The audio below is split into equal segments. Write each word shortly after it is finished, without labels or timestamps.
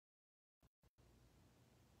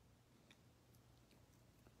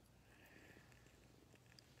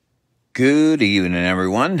Good evening,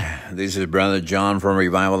 everyone. This is Brother John from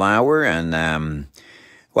Revival Hour, and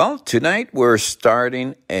tonight we're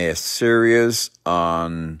starting a series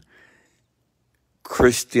on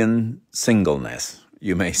Christian singleness,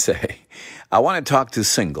 you may say. I want to talk to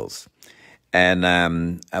singles, and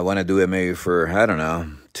I want to do it maybe for,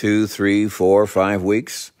 2, 3, 4, 5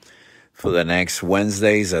 weeks for the next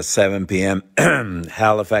Wednesdays at 7 p.m.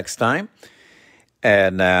 Halifax time,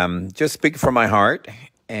 and just speak from my heart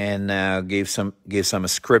and give some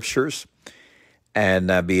scriptures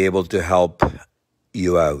and be able to help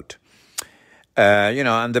you out.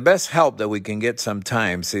 And the best help that we can get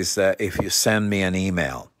sometimes is if you send me an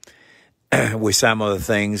email with some of the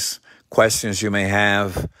things, questions you may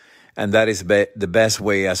have, and that is the best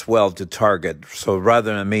way as well to target. So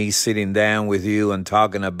rather than me sitting down with you and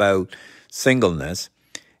talking about singleness,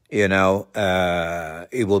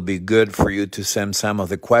 it will be good for you to send some of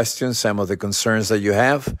the questions, some of the concerns that you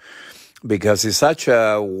have, because it's such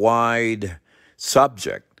a wide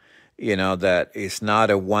subject, that it's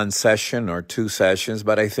not a one session or two sessions,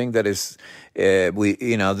 but I think that these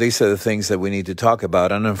are the things that we need to talk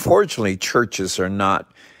about. And unfortunately, churches are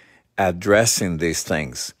not addressing these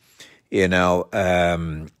things,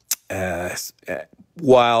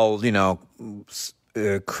 while,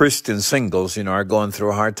 Christian singles, are going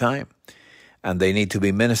through a hard time, and they need to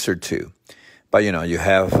be ministered to. But, you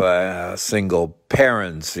have single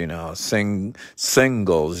parents,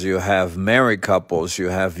 singles, you have married couples, you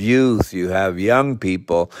have youth, you have young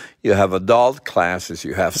people, you have adult classes,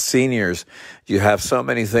 you have seniors, you have so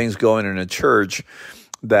many things going in a church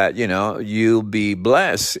that, you'll be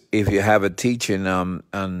blessed if you have a teaching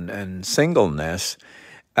on singleness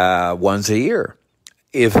once a year,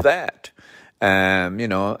 if that.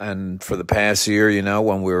 And for the past year,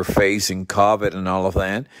 when we were facing COVID and all of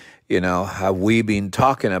that, have we been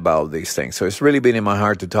talking about these things? So it's really been in my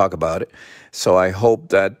heart to talk about it. So I hope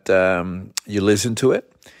that you listen to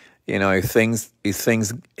it. If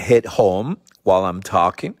things hit home while I'm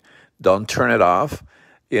talking, don't turn it off.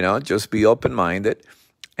 Just be open-minded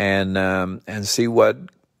and see what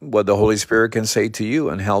the Holy Spirit can say to you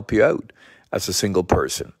and help you out as a single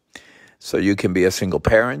person. So you can be a single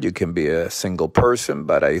parent, you can be a single person,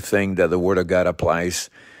 but I think that the Word of God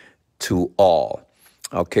applies to all.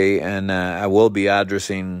 Okay, and I will be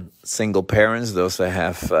addressing single parents, those that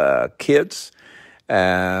have kids,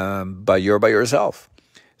 but you're by yourself.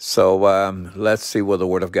 So let's see what the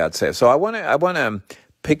Word of God says. So I want to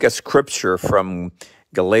pick a scripture from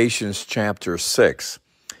Galatians chapter 6,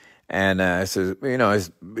 and it says,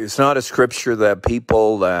 it's not a scripture that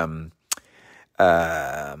people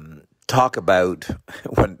talk about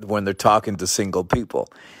when they're talking to single people.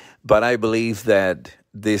 But I believe that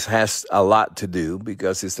this has a lot to do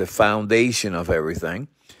because it's the foundation of everything.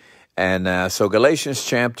 And so Galatians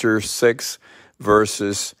chapter 6,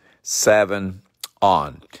 verses 7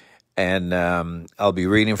 on. And I'll be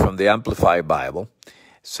reading from the Amplified Bible.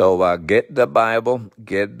 So get the Bible,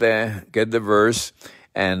 get the verse,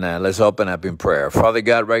 and let's open up in prayer. Father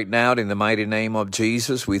God, right now, in the mighty name of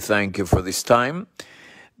Jesus, we thank you for this time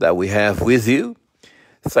that we have with you.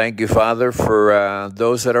 Thank you, Father, for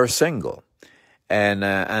those that are single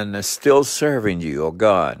and still serving you, oh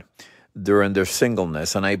God, during their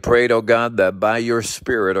singleness. And I prayed, oh God, that by your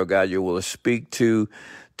Spirit, oh God, you will speak to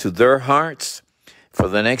their hearts for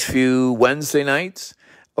the next few Wednesday nights,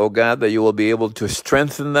 oh God, that you will be able to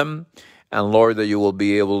strengthen them. And Lord, that you will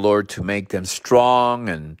be able, Lord, to make them strong.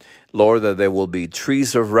 And Lord, that there will be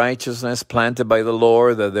trees of righteousness planted by the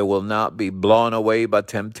Lord, that they will not be blown away by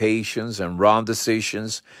temptations and wrong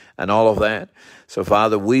decisions and all of that. So,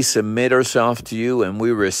 Father, we submit ourselves to you and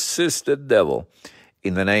we resist the devil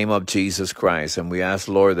in the name of Jesus Christ. And we ask,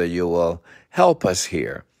 Lord, that you will help us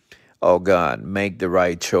here. Oh, God, make the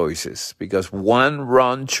right choices, because one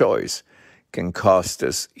wrong choice can cost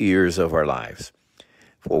us years of our lives.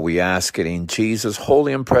 For we ask it in Jesus'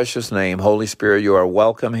 holy and precious name. Holy Spirit, you are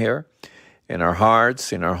welcome here in our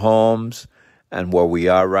hearts, in our homes, and where we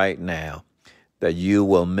are right now, that you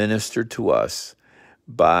will minister to us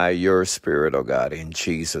by your Spirit, oh God, in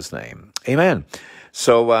Jesus' name. Amen.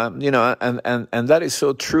 So, and that is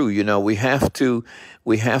so true. We have to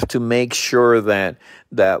make sure that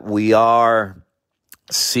we are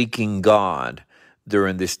seeking God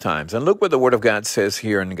during these times. And look what the Word of God says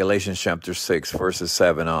here in Galatians chapter 6, verses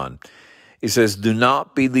 7 on. It says, do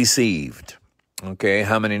not be deceived. Okay,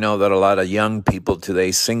 how many know that a lot of young people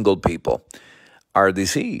today, single people, are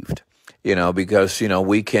deceived? Because,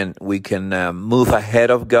 we can move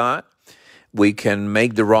ahead of God. We can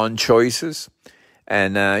make the wrong choices.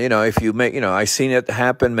 And, if you make, I've seen it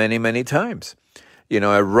happen many, many times.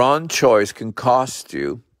 A wrong choice can cost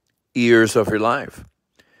you years of your life.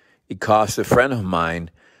 It cost a friend of mine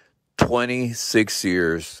 26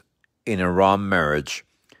 years in a wrong marriage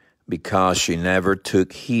because she never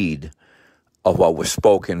took heed of what was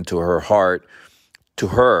spoken to her heart, to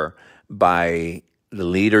her by the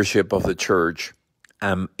leadership of the church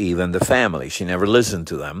and even the family. She never listened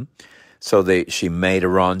to them. So she made a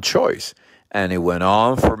wrong choice. And it went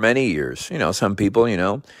on for many years. Some people,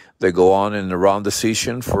 they go on in the wrong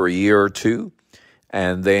decision for a year or two.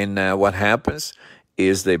 And then what happens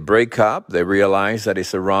is they break up. They realize that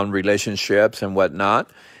it's the wrong relationships and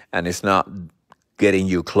whatnot. And it's not getting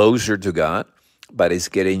you closer to God, but it's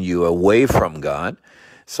getting you away from God.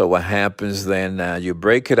 So what happens then, you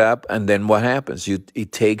break it up, and then what happens?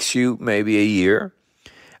 It takes you maybe a year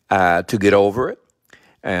to get over it.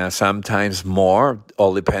 Sometimes more,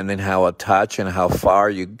 all depending how attached and how far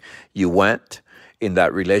you went in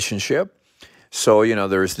that relationship. So,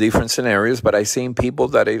 there's different scenarios, but I've seen people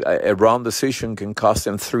that a wrong decision can cost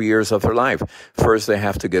them 3 years of their life. First, they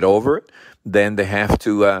have to get over it. Then they have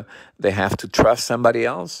to trust somebody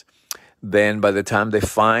else. Then by the time they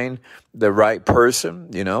find the right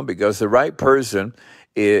person, because the right person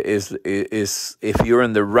is if you're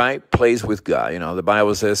in the right place with God. The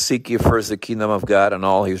Bible says, seek ye first the kingdom of God and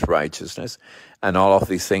all his righteousness, and all of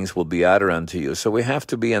these things will be added unto you. So we have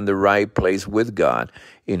to be in the right place with God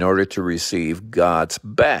in order to receive God's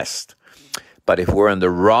best. But if we're in the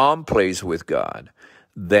wrong place with God,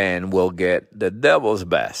 then we'll get the devil's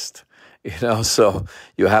best. So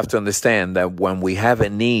you have to understand that when we have a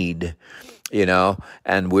need,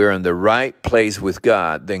 and we're in the right place with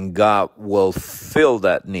God, then God will fill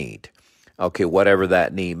that need. Okay, whatever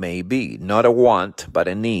that need may be. Not a want, but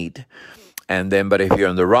a need. But if you're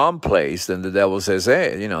in the wrong place, then the devil says,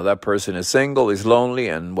 hey, that person is single, is lonely,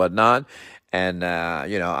 and whatnot. And,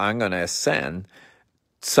 I'm going to send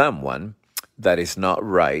someone that is not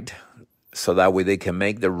right, so that way they can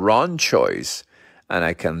make the wrong choice, and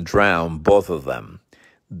I can drown both of them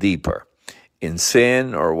deeper in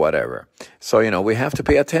sin or whatever. So, we have to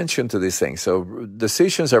pay attention to these things. So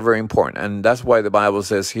decisions are very important. And that's why the Bible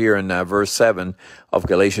says here in verse 7 of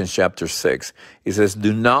Galatians chapter 6, it says,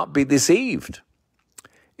 do not be deceived.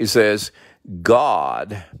 It says,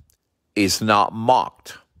 God is not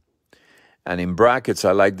mocked. And in brackets,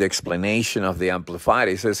 I like the explanation of the Amplified.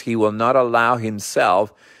 It says, he will not allow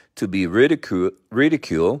himself to be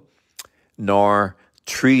ridiculed, nor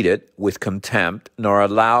treated with contempt, nor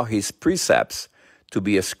allow his precepts to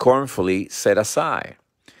be scornfully set aside.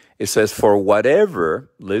 It says, for whatever,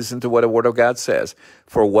 listen to what the Word of God says,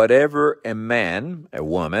 for whatever a man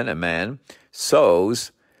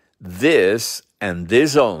sows, this and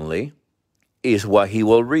this only is what he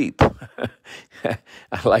will reap. I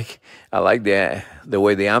like the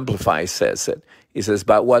way the Amplified says it. He says,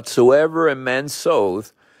 but whatsoever a man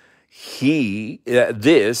soweth,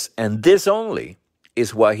 this and this only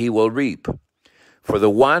is what he will reap. For the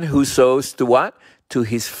one who sows to what? To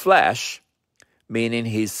his flesh, meaning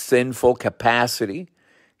his sinful capacity,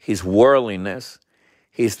 his worldliness,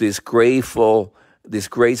 his disgraceful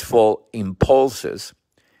impulses,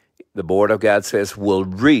 the Word of God says, will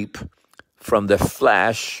reap from the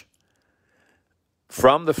flesh,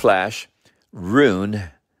 ruin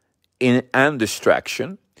and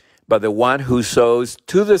destruction. But the one who sows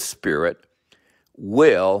to the Spirit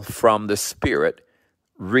will, from the Spirit,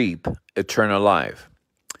 reap eternal life.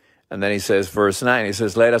 And then he says, verse 9, he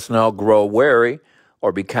says, let us not grow weary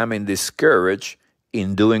or becoming discouraged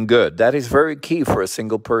in doing good. That is very key for a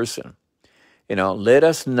single person. Let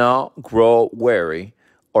us not grow weary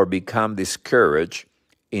or become discouraged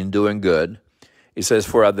in doing good. He says,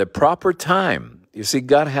 for at the proper time, you see,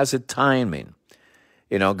 God has a timing.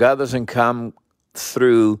 God doesn't come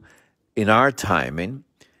through in our timing.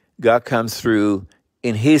 God comes through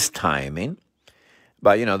in his timing.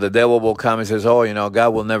 But, the devil will come and says, God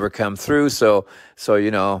will never come through. So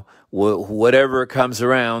whatever comes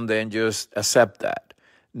around, then just accept that.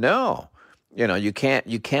 No, you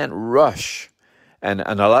can't rush. And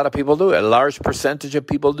a lot of people do. A large percentage of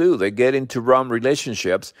people do. They get into wrong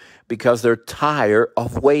relationships because they're tired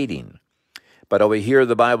of waiting. But over here,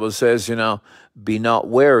 the Bible says, be not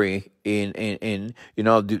weary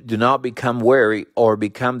do not become weary or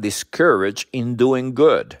become discouraged in doing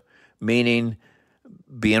good, meaning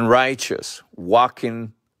being righteous,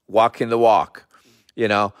 walking the walk.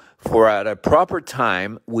 For at a proper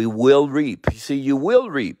time we will reap. You see, you will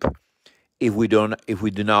reap if we do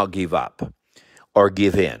not give up or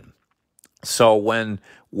give in. So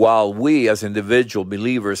while we as individual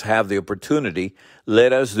believers have the opportunity,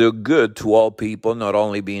 let us do good to all people, not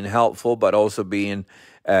only being helpful, but also being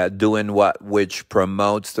doing which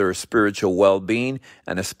promotes their spiritual well-being,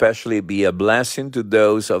 and especially be a blessing to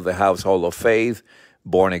those of the household of faith,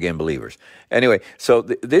 born again believers. Anyway, so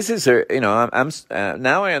this is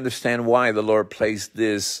now I understand why the Lord placed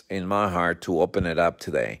this in my heart to open it up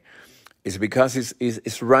today. It's because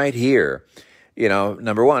it's right here.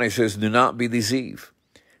 Number one, it says, do not be deceived.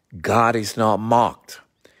 God is not mocked.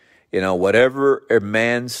 Whatever a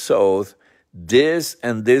man soweth, this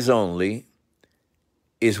and this only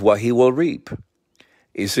is what he will reap.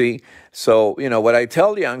 You see, so, what I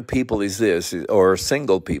tell young people is this, or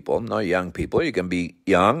single people, not young people. You can be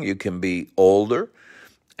young, you can be older.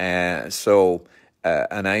 And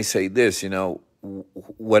I say this,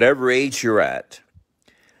 whatever age you're at,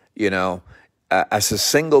 as a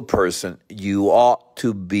single person, you ought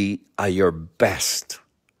to be at your best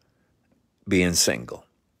being single.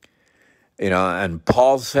 And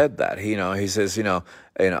Paul said that. He says,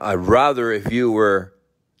 I'd rather if you were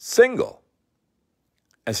single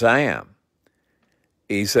as I am.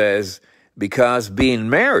 He says, because being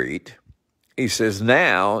married, he says,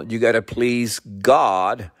 now you got to please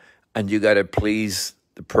God and you got to please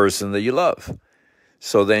the person that you love.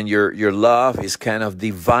 So then your love is kind of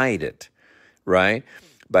divided, right?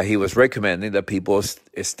 But he was recommending that people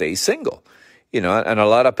stay single. And a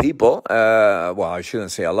lot of people, well, I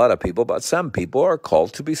shouldn't say a lot of people, but some people are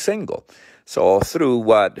called to be single. So through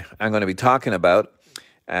what I'm going to be talking about,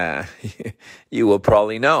 you will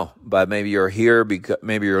probably know, but maybe you're here because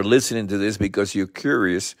maybe you're listening to this because you're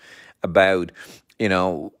curious about,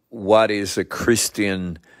 what is a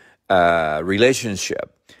Christian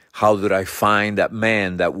relationship? How did I find that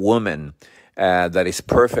man, that woman that is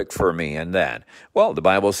perfect for me? And that, well, the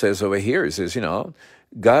Bible says over here, it says,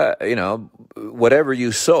 God, whatever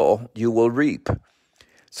you sow, you will reap.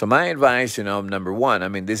 So my advice, number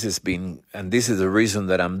one, this is the reason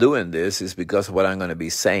that I'm doing this, is because of what I'm going to be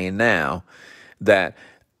saying now, that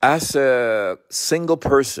as a single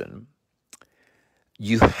person,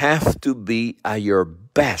 you have to be at your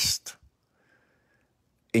best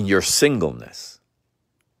in your singleness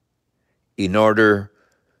in order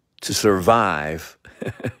to survive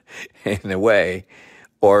in a way,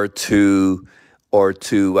 or to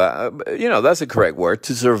that's the correct word,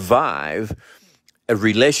 to survive a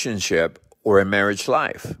relationship or a marriage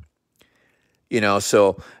life.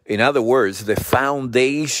 So in other words, the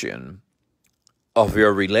foundation of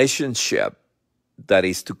your relationship that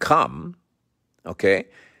is to come, okay?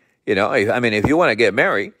 If you want to get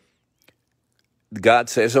married, God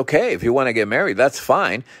says, okay, if you want to get married, that's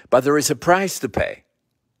fine, but there is a price to pay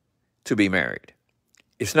to be married.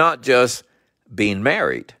 It's not just being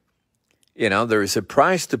married. There is a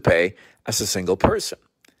price to pay as a single person.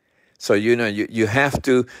 So, you have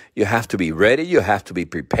to be ready. You have to be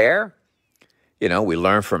prepared. We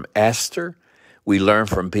learn from Esther. We learn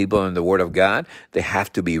from people in the Word of God. They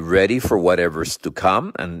have to be ready for whatever's to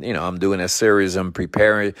come. And, I'm doing a series on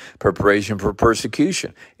preparation for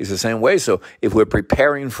persecution. It's the same way. So if we're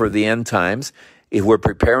preparing for the end times, if we're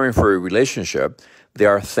preparing for a relationship, there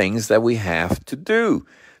are things that we have to do.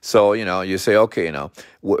 So, you say, okay,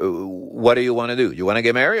 what do you want to do? You want to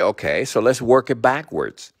get married? Okay, so let's work it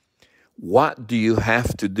backwards. What do you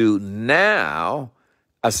have to do now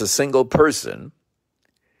as a single person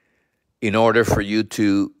in order for you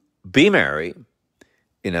to be married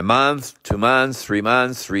in a month, 2 months, 3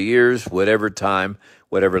 months, 3 years, whatever time,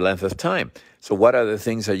 whatever length of time? So what are the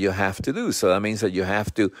things that you have to do? So that means that you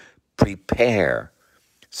have to prepare.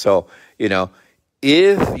 So,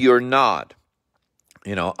 if you're not,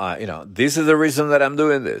 this is the reason that I'm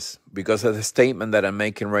doing this, because of the statement that I'm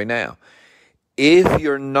making right now. If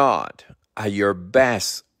you're not at your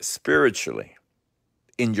best spiritually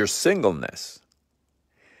in your singleness,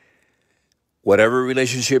 whatever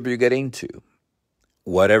relationship you get into,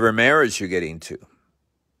 whatever marriage you get into,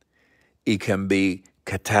 it can be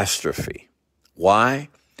catastrophe. Why?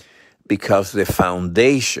 Because the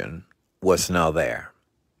foundation was not there.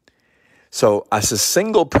 So as a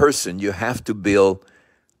single person, you have to build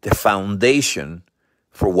the foundation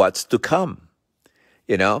for what's to come.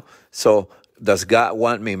 So does God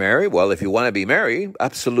want me married? Well, if you want to be married,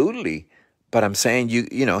 absolutely. But I'm saying,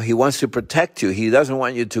 he wants to protect you. He doesn't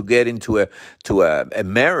want you to get into a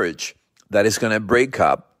marriage that is going to break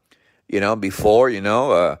up. Before,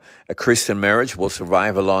 a Christian marriage will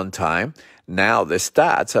survive a long time. Now the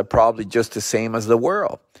stats are probably just the same as the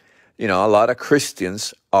world. A lot of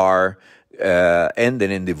Christians are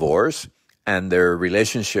ending in divorce, and their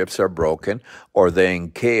relationships are broken, or they're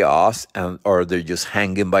in chaos, or they're just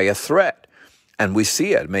hanging by a thread. And we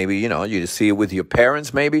see it. Maybe, you see it with your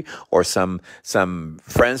parents, maybe, or some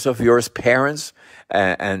friends of yours, parents,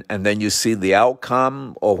 and then you see the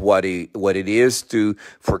outcome of what it is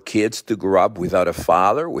for kids to grow up without a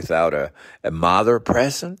father, without a mother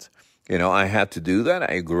present. I had to do that.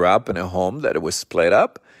 I grew up in a home that it was split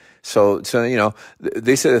up. So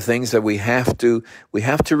these are the things that we have to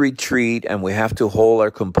retreat, and we have to hold our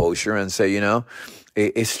composure and say,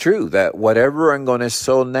 it's true that whatever I'm going to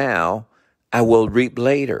sow now, I will reap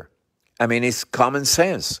later. I mean, it's common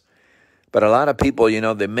sense. But a lot of people,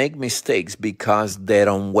 they make mistakes because they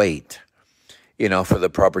don't wait, for the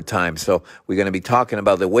proper time. So we're going to be talking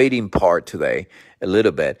about the waiting part today a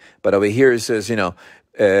little bit. But over here it says,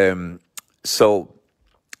 so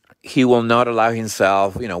he will not allow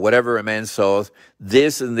himself, whatever a man sows,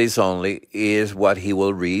 this and this only is what he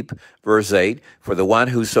will reap. Verse 8, for the one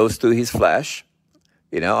who sows to his flesh,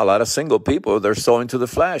 a lot of single people, they're sowing to the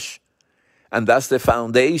flesh. And that's the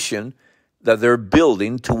foundation that they're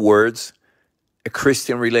building towards a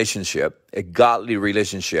Christian relationship, a godly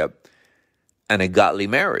relationship, and a godly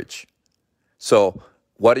marriage. So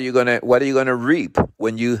what are you gonna reap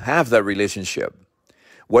when you have that relationship?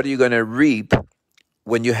 What are you gonna reap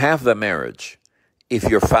when you have the marriage? If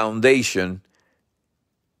your foundation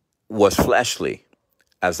was fleshly,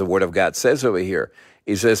 as the Word of God says over here,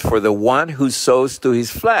 it says, for the one who sows to his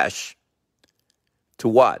flesh, to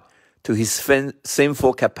what? To his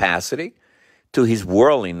sinful capacity, to his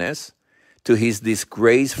worldliness, to his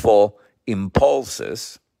disgraceful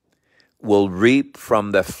impulses, will reap from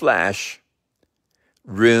the flesh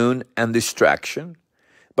ruin and destruction.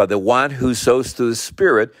 But the one who sows to the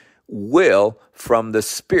Spirit will from the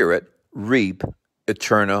Spirit reap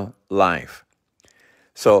eternal life.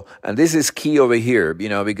 So, and this is key over here,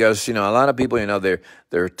 because, a lot of people,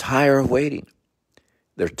 they're tired of waiting.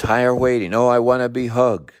 They're tired of waiting. Oh, I want to be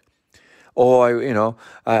hugged. Oh,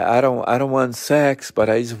 I don't want sex, but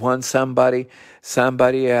I just want somebody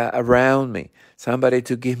around me, somebody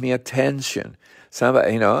to give me attention.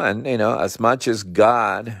 Somebody, as much as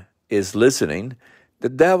God is listening, the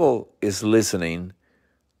devil is listening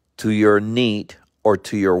to your need or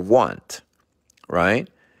to your want, right?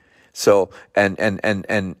 So,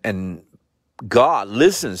 and God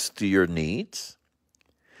listens to your needs,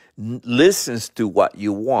 listens to what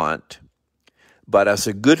you want, but as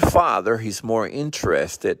a good father, he's more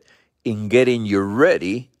interested in getting you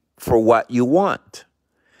ready for what you want.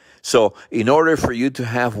 So in order for you to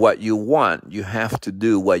have what you want, you have to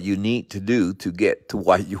do what you need to do to get to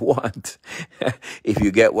what you want. If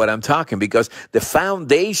you get what I'm talking, because the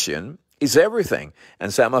foundation is everything.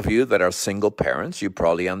 And some of you that are single parents, you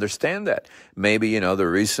probably understand that. Maybe, the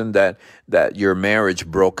reason that your marriage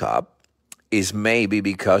broke up is maybe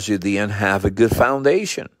because you didn't have a good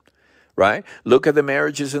foundation, right? Look at the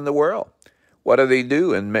marriages in the world. What do they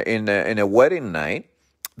do in a wedding night?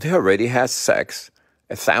 They already had sex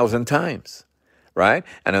 1,000 times, right?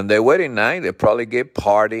 And on their wedding night, they probably get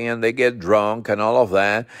party and they get drunk and all of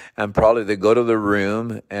that. And probably they go to the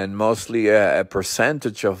room, and mostly a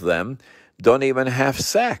percentage of them don't even have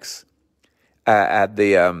sex at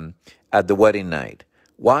the wedding night.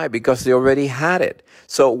 Why? Because they already had it.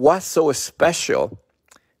 So what's so special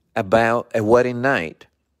about a wedding night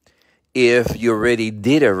if you already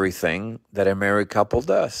did everything that a married couple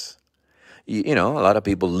does? A lot of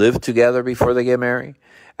people live together before they get married.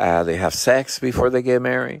 They have sex before they get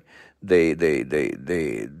married. They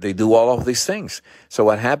do all of these things. So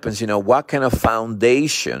what happens? What kind of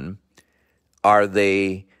foundation are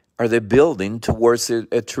they building towards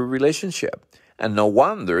a true relationship? And no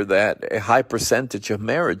wonder that a high percentage of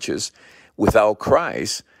marriages without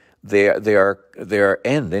Christ, they are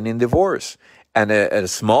ending in divorce. And a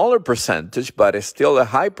smaller percentage, but it's still a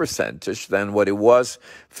high percentage than what it was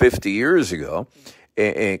 50 years ago,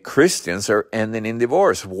 Christians are ending in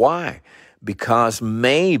divorce. Why? Because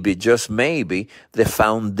maybe, just maybe, the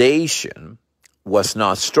foundation was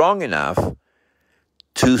not strong enough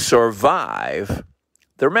to survive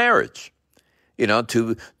their marriage.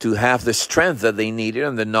 To have the strength that they needed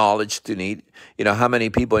and the knowledge to need. How many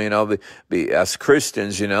people, as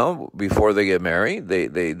Christians, before they get married,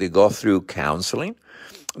 they go through counseling.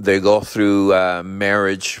 They go through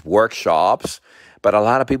marriage workshops. But a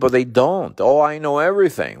lot of people, they don't. Oh, I know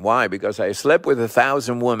everything. Why? Because I slept with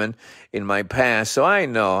 1,000 women in my past, so I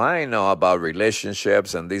know about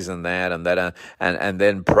relationships and this and that and that, and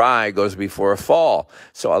then pride goes before a fall.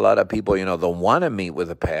 So a lot of people, don't want to meet with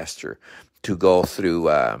a pastor to go through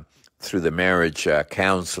through the marriage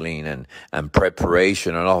counseling and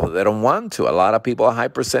preparation and all. They don't want to. A lot of people, a high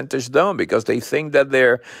percentage, don't, because they think that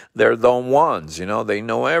they're the ones. They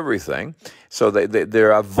know everything, so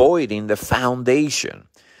they're avoiding the foundation.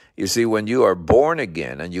 You see, when you are born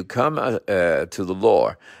again and you come to the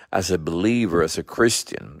Lord as a believer, as a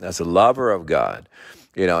Christian, as a lover of God,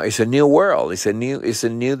 it's a new world. It's a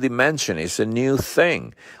new dimension. It's a new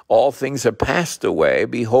thing. All things are passed away.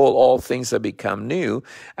 Behold, all things have become new.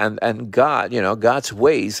 And God, God's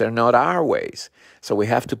ways are not our ways. So we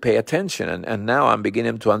have to pay attention. And now I'm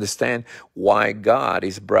beginning to understand why God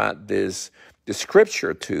has brought the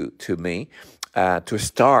scripture to me to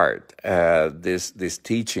start this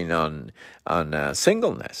teaching on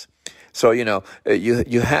singleness. So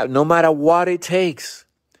you have, no matter what it takes,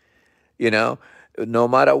 no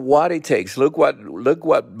matter what it takes. Look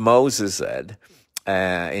what Moses said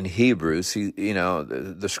in Hebrews.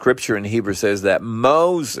 The scripture in Hebrews says that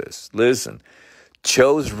Moses, listen,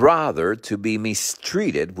 chose rather to be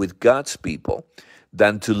mistreated with God's people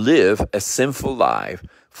than to live a sinful life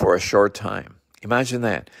for a short time. Imagine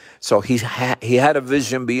that. So he had a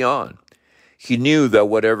vision beyond. He knew that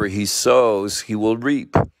whatever he sows, he will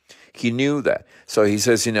reap. He knew that. So he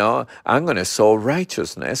says, I'm going to sow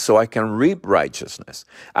righteousness so I can reap righteousness.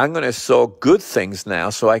 I'm going to sow good things now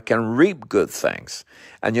so I can reap good things.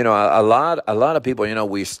 And, a lot of people,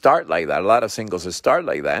 we start like that. A lot of singles start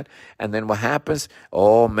like that. And then what happens?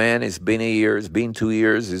 Oh, man, it's been a year. It's been 2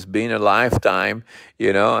 years. It's been a lifetime,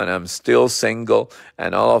 and I'm still single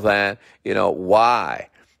and all of that. Why?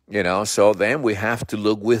 So then we have to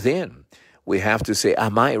look within. We have to say,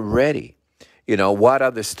 am I ready? What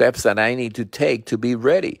are the steps that I need to take to be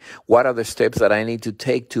ready? What are the steps that I need to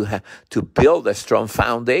take to build a strong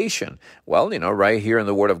foundation? Well, right here in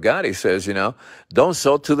the Word of God, it says, don't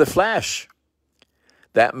sow to the flesh.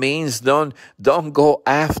 That means don't go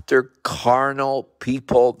after carnal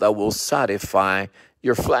people that will satisfy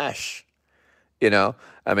your flesh. We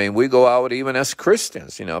go out even as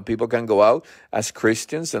Christians. People can go out as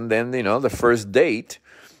Christians, and then, the first date,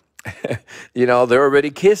 they're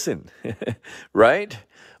already kissing, right?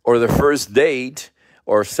 Or the first date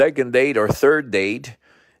or second date or third date,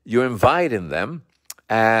 you're inviting them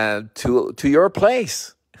to your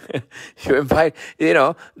place. You invite,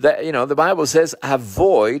 the Bible says,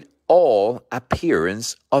 avoid all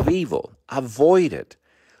appearance of evil. Avoid it.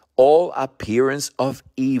 All appearance of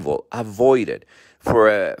evil. Avoid it. For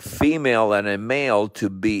a female and a male to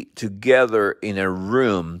be together in a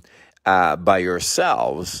room by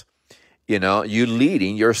yourselves, you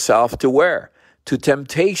leading yourself to where? To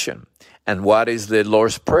temptation. And what is the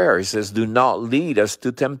Lord's Prayer? He says, do not lead us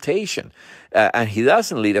to temptation. And he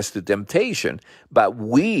doesn't lead us to temptation, but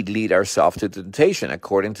we lead ourselves to temptation,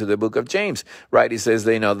 according to the book of James, right? He says,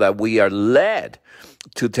 that we are led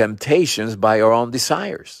to temptations by our own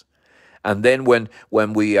desires. And then when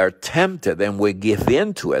we are tempted, then we give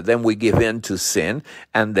in to it, then we give in to sin,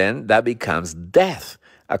 and then that becomes death,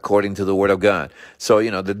 according to the Word of God. So,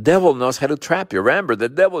 the devil knows how to trap you. Remember, the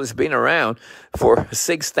devil has been around for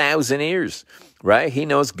 6,000 years, right? He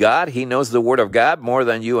knows God. He knows the Word of God more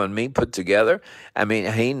than you and me put together.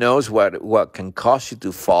 He knows what can cause you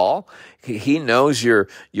to fall. He knows your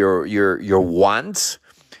wants.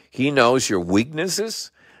 He knows your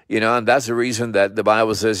weaknesses. And that's the reason that the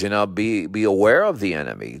Bible says, be aware of the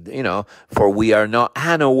enemy, for we are not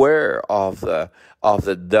unaware of the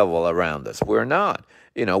devil around us. We're not.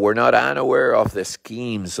 We're not unaware of the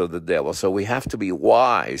schemes of the devil. So we have to be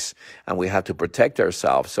wise and we have to protect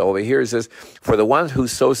ourselves. So over here it says, for the one who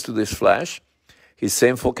sows to this flesh, his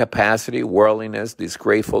sinful capacity, worldliness,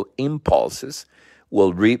 disgraceful impulses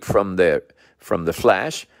will reap from the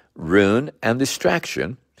flesh ruin and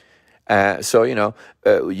distraction. You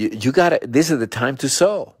got to, this is the time to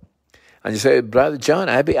sow. And you say, Brother John,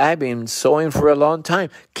 I've been sowing for a long time.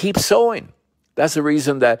 Keep sowing. That's the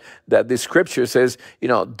reason that the scripture says,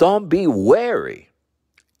 don't be weary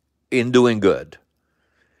in doing good.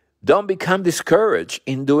 Don't become discouraged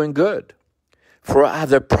in doing good. For at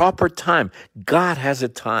the proper time, God has a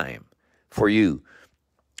time for you.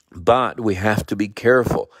 But we have to be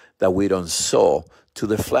careful that we don't sow to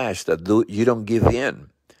the flesh, that you don't give in.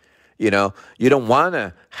 You don't want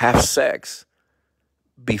to have sex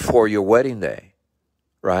before your wedding day,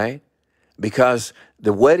 right? Because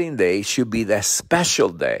the wedding day should be the special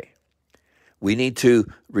day. We need to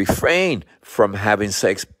refrain from having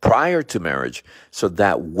sex prior to marriage so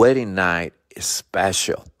that wedding night is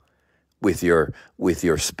special with your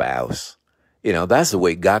spouse. That's the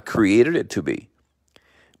way God created it to be.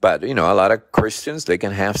 But, a lot of Christians, they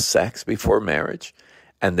can have sex before marriage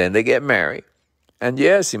and then they get married. And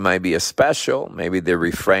yes, it might be a special. Maybe they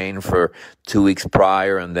refrain for 2 weeks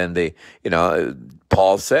prior, and then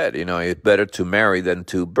Paul said, it's better to marry than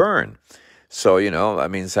to burn. So, I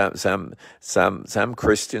mean, some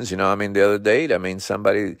Christians, the other day, I mean,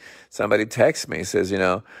 somebody texts me, says,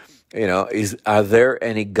 are there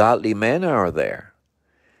any godly men out there?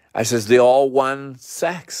 I says, they all want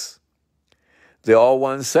sex. They all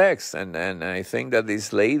want sex. And I think that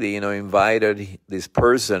this lady, invited this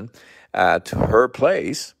person to her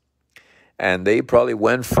place, and they probably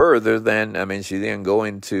went further than, I mean, she didn't go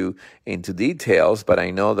into details, but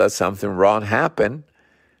I know that something wrong happened,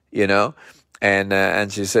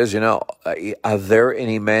 and she says, are there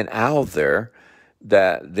any men out there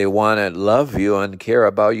that they want to love you and care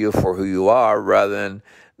about you for who you are rather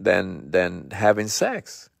than having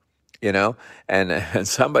sex? And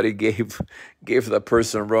somebody gave the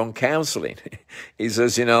person wrong counseling. He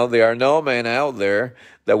says, there are no men out there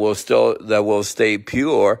that will stay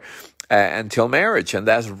pure until marriage, and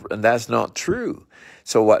that's not true.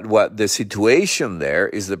 So what the situation there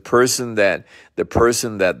is, the person that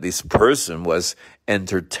this person was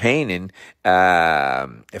entertaining a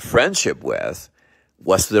friendship with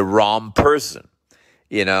was the wrong person.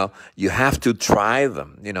 You have to try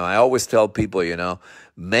them. I always tell people,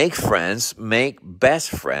 make friends, make best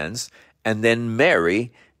friends, and then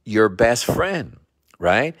marry your best friend,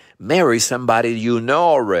 right? Marry somebody you know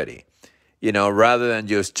already, rather than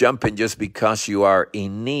just jumping just because you are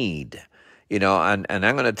in need, and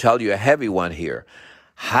I'm going to tell you a heavy one here.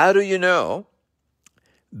 How do you know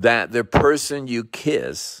that the person you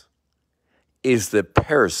kiss is the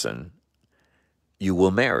person you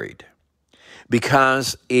will marry?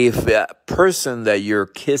 Because if a person that you're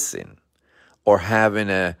kissing or having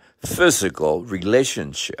a physical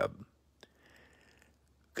relationship,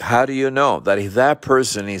 how do you know that if that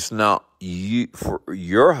person is not you, for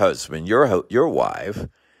your husband, your wife,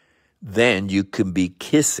 then you can be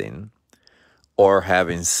kissing or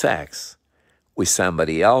having sex with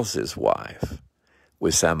somebody else's wife,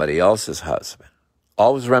 with somebody else's husband?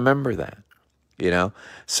 Always remember that.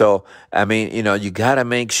 So, I mean, you got to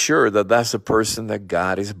make sure that that's the person that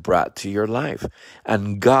God has brought to your life.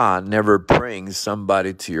 And God never brings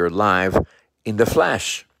somebody to your life in the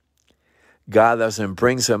flesh. God doesn't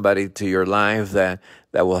bring somebody to your life that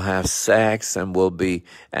will have sex and will be,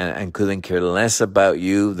 and couldn't care less about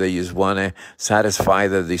you. They just want to satisfy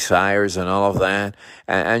their desires and all of that.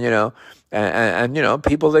 And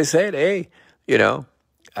people, they say, hey,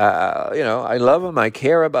 I love him. I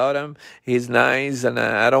care about him. He's nice, and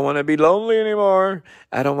I don't want to be lonely anymore.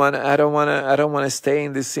 I don't want to stay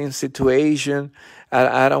in the same situation.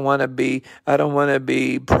 I don't want to be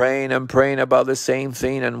praying and praying about the same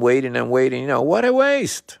thing and waiting and waiting. What a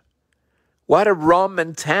waste. What a wrong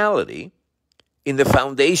mentality in the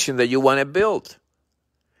foundation that you want to build.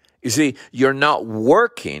 You see, you're not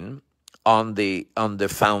working on the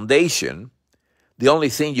foundation. The only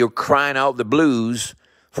thing, you're crying out the blues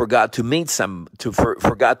for God to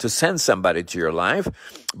for God to send somebody to your life.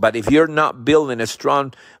 But if you're not building a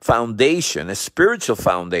strong foundation, a spiritual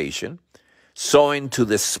foundation, sowing to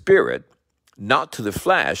the spirit, not to the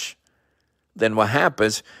flesh, then what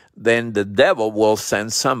happens? Then the devil will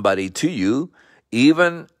send somebody to you,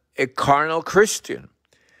 even a carnal Christian,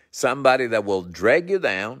 somebody that will drag you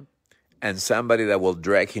down, and somebody that will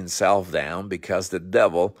drag himself down, because the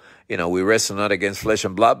devil, we wrestle not against flesh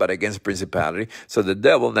and blood, but against principality. So the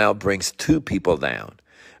devil now brings two people down,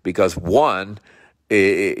 because one,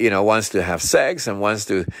 wants to have sex and wants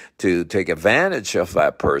to take advantage of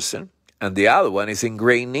that person, and the other one is in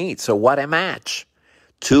great need. So what a match.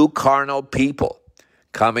 Two carnal people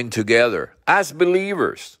coming together as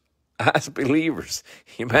believers. As believers.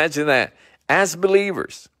 Imagine that. As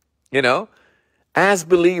believers, As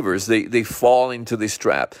believers, they fall into this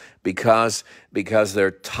trap because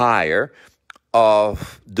they're tired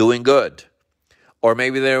of doing good. Or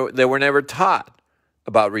maybe they were never taught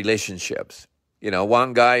about relationships.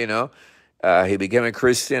 One guy, he became a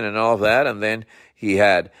Christian and all of that, and then he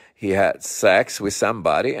had sex with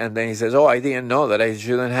somebody, and then he says, I didn't know that I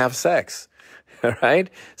shouldn't have sex. Right?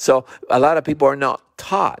 So a lot of people are not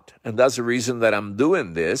taught, and that's the reason that I'm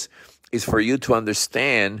doing this, is for you to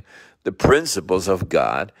understand the principles of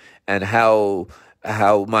God and how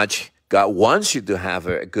much God wants you to have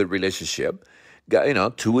a good relationship.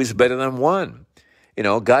 God, two is better than one.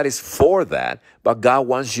 God is for that, but God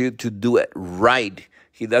wants you to do it right.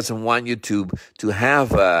 He doesn't want you to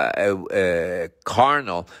have a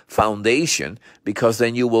carnal foundation, because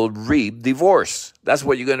then you will reap divorce. That's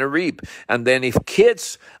what you're going to reap. And then if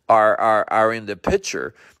kids are in the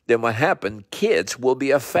picture, then what happened? Kids will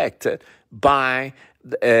be affected by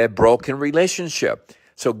a broken relationship.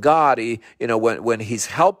 So God, when He's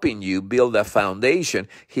helping you build a foundation,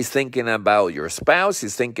 He's thinking about your spouse.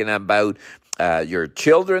 He's thinking about your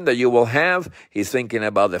children that you will have. He's thinking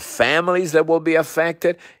about the families that will be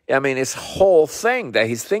affected. I mean, it's a whole thing that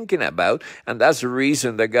He's thinking about. And that's the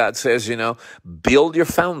reason that God says, build your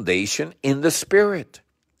foundation in the Spirit.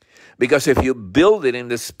 Because if you build it in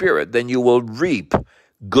the Spirit, then you will reap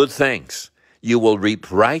good things. You will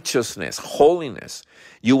reap righteousness, holiness.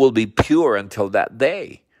 You will be pure until that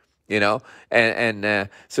day, So,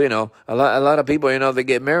 a lot of people, they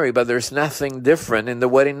get married, but there's nothing different in the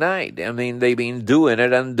wedding night. I mean, they've been doing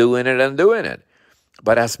it and doing it and doing it.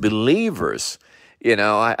 But as believers,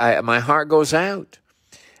 my heart goes out.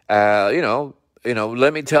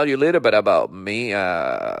 Let me tell you a little bit about me,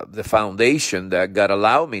 the foundation that God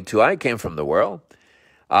allowed me to. I came from the world.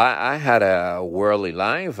 I had a worldly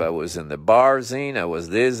life. I was in the bar scene. I was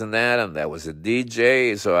this and that, and I was a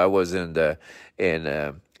DJ. So I was in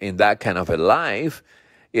that kind of a life,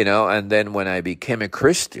 And then when I became a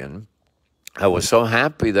Christian, I was so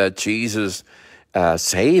happy that Jesus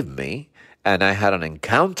saved me, and I had an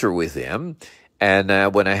encounter with Him.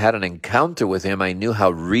 And when I had an encounter with Him, I knew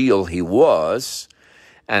how real He was,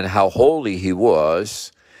 and how holy He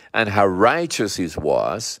was, and how righteous He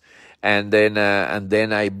was. And then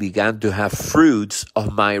I began to have fruits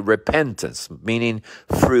of my repentance, meaning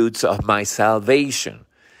fruits of my salvation.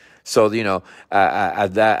 So, the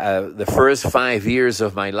first 5 years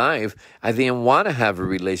of my life, I didn't want to have a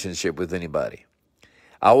relationship with anybody.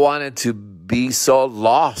 I wanted to be so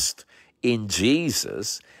lost in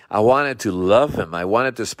Jesus. I wanted to love Him. I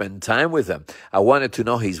wanted to spend time with Him. I wanted to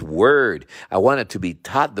know His Word. I wanted to be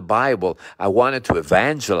taught the Bible. I wanted to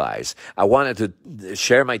evangelize. I wanted to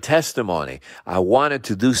share my testimony. I wanted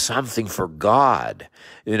to do something for God.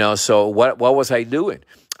 So what was I doing?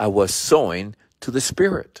 I was sowing to the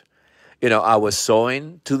Spirit. I was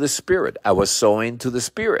sowing to the Spirit. I was sowing to the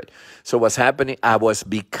Spirit. So what's happening? I was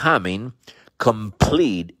becoming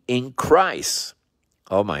complete in Christ.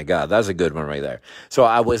 Oh my God, that's a good one right there. So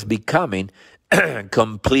I was becoming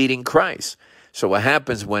complete in Christ. So what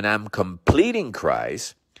happens when I'm completing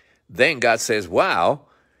Christ? Then God says, "Wow,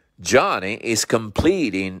 Johnny is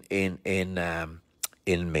complete in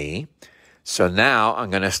me. So now I'm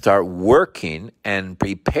going to start working and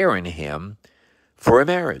preparing him for a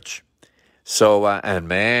marriage." So and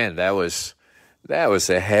man, that was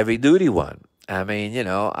a heavy duty one. I mean,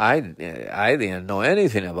 I didn't know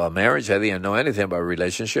anything about marriage. I didn't know anything about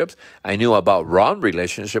relationships. I knew about wrong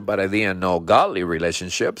relationship, but I didn't know godly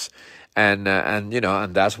relationships. And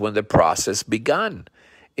that's when the process began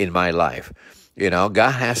in my life.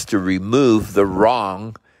 God has to remove the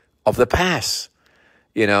wrong of the past.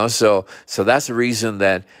 So that's the reason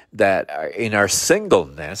that in our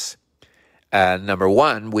singleness, number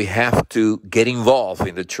one, we have to get involved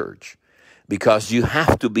in the church. Because you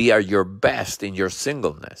have to be at your best in your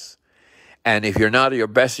singleness. And if you're not at your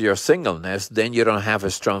best in your singleness, then you don't have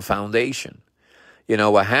a strong foundation.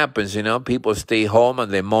 What happens, people stay home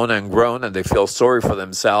and they moan and groan and they feel sorry for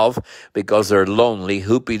themselves because they're lonely,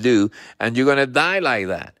 hoopy-doo, and you're going to die like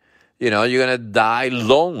that. You're going to die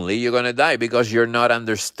lonely. You're going to die because you're not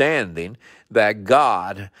understanding that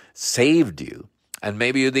God saved you. And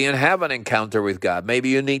maybe you didn't have an encounter with God. Maybe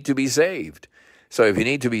you need to be saved. So if you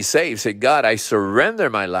need to be saved, say, "God, I surrender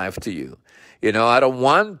my life to you. I don't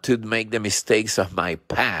want to make the mistakes of my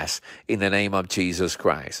past in the name of Jesus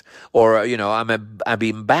Christ." Or, I've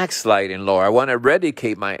been backsliding, Lord. I want to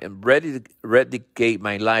rededicate my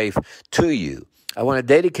life to you. I want to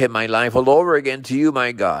dedicate my life all over again to you,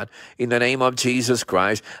 my God, in the name of Jesus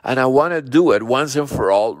Christ. And I want to do it once and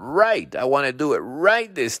for all right. I want to do it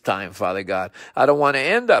right this time, Father God. I don't want to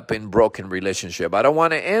end up in broken relationship. I don't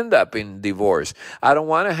want to end up in divorce. I don't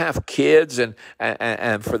want to have kids and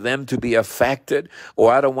for them to be affected.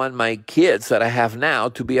 Or I don't want my kids that I have now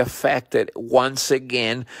to be affected once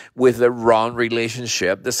again with the wrong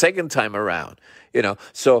relationship the second time around.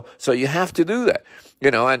 So you have to do that.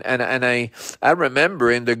 And I remember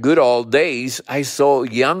in the good old days, I saw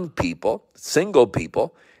young people, single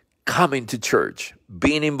people, coming to church,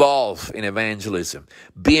 being involved in evangelism,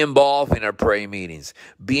 be involved in our prayer meetings,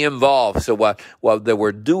 be involved. So what they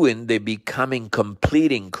were doing, they becoming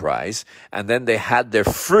complete in Christ, and then they had their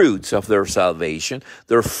fruits of their salvation,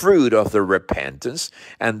 their fruit of their repentance,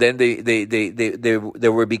 and then they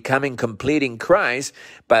were becoming complete in Christ.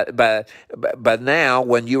 But now,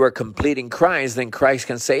 when you are complete in Christ, then Christ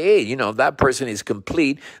can say, "Hey, that person is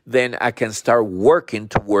complete. Then I can start working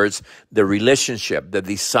towards the relationship, the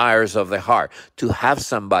desires of the heart, to have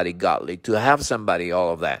somebody godly, to have somebody,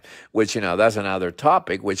 all of that, which, that's another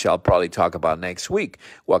topic, which I'll probably talk about next week,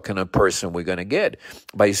 what kind of person we're going to get.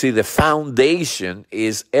 But you see, the foundation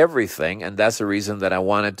is everything, and that's the reason that I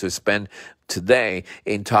wanted to spend today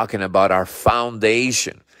in talking about our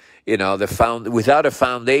foundation. Without a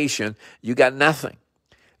foundation, you got nothing.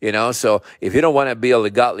 So if you don't want to build a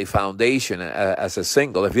godly foundation as a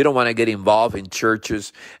single, if you don't want to get involved in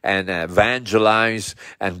churches and evangelize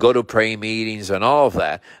and go to prayer meetings and all of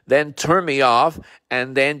that, then turn me off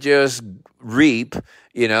and then just reap,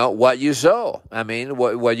 what you sow. I mean,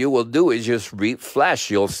 what you will do is just reap flesh.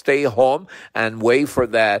 You'll stay home and wait for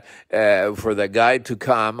the guy to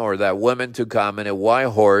come or that woman to come in a white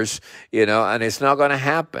horse, and it's not going to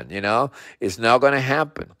happen, It's not going to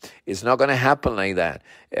happen. It's not going to happen like that.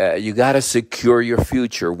 You got to secure your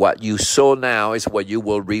future. What you sow now is what you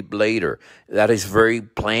will reap later. That is very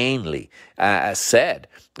plainly said.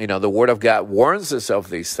 The Word of God warns us of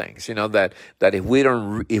these things. That if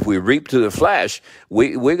we reap to the flesh,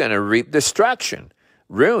 we're going to reap destruction,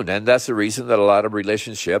 ruin, and that's the reason that a lot of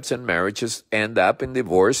relationships and marriages end up in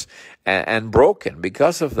divorce and broken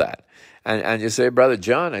because of that. And you say, Brother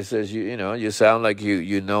John, I says, you sound like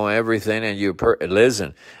you know everything, and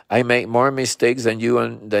listen. I make more mistakes than you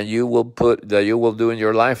will do in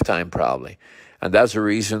your lifetime probably, and that's the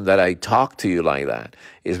reason that I talk to you like that,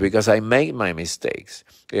 is because I make my mistakes.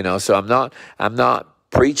 So I'm not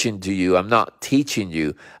preaching to you. I'm not teaching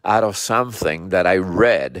you out of something that I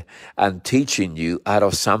read. I'm teaching you out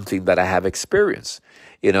of something that I have experienced.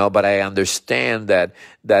 But I understand that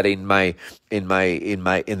in the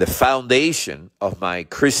foundation of my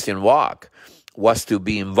Christian walk was to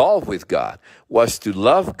be involved with God, was to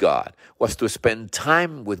love God, was to spend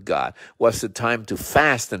time with God, was the time to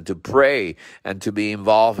fast and to pray and to be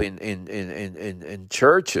involved in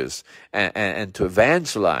churches and to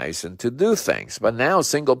evangelize and to do things. But now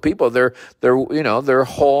single people, they're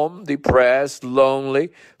home, depressed,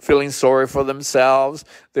 lonely, feeling sorry for themselves.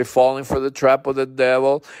 They're falling for the trap of the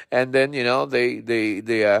devil, and then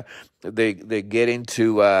they get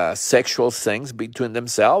into sexual things between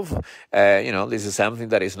themselves. This is something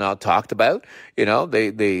that is not talked about.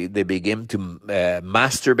 They begin to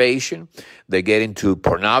masturbation. They get into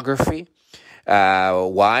pornography.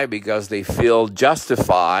 Why? Because they feel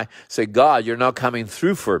justified. Say, God, you're not coming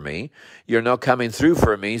through for me. You're not coming through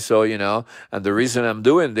for me. So, and the reason I'm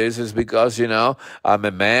doing this is because, I'm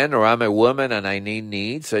a man or I'm a woman and I need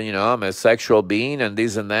needs. And, I'm a sexual being and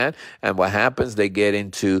this and that. And what happens? They get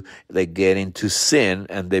into sin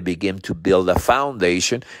and they begin to build a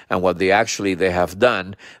foundation. And what they have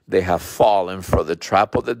done, they have fallen for the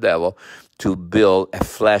trap of the devil to build a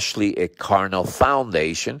fleshly, a carnal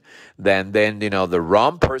foundation. Then the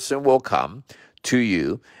wrong person will come to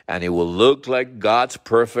you and it will look like God's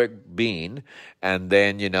perfect being. And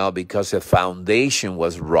then, because the foundation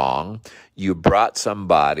was wrong, you brought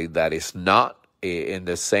somebody that is not in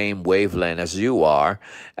the same wavelength as you are.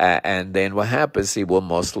 And then what happens? It will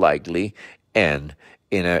most likely end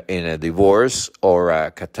in a divorce or a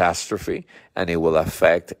catastrophe, and it will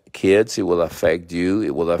affect kids, it will affect you,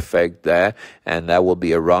 it will affect that, and that will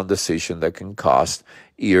be a wrong decision that can cost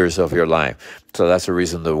years of your life. So that's the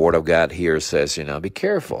reason the Word of God here says, be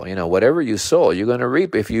careful. Whatever you sow, you're going to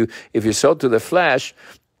reap. If you sow to the flesh,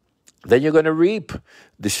 then you're going to reap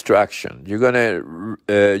destruction. You're going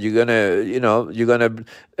to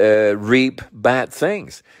reap bad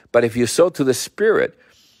things. But if you sow to the Spirit,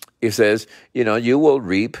 it says, you will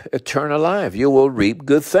reap eternal life. You will reap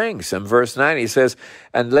good things. And verse 9, he says,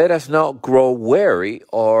 and let us not grow weary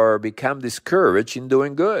or become discouraged in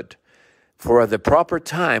doing good. For at the proper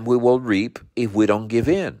time we will reap if we don't give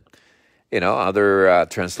in. Other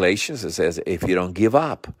translations, it says, if you don't give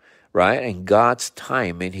up, right? In God's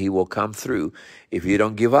timing, he will come through if you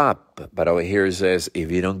don't give up. But over here it says,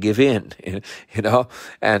 if you don't give in, and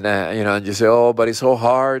you say, oh, but it's so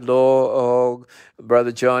hard, Lord. Oh,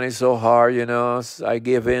 Brother John, it's so hard, I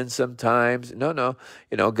give in sometimes. No,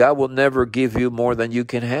 God will never give you more than you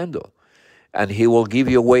can handle. And he will give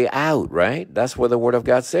you a way out, right? That's what the Word of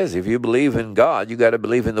God says. If you believe in God, you got to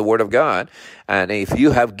believe in the Word of God. And if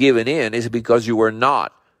you have given in, it's because you were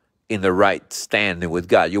not in the right standing with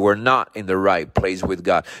God. You were not in the right place with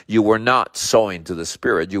God. You were not sowing to the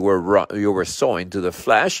Spirit. You were sowing to the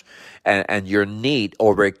flesh, and your need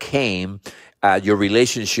overcame your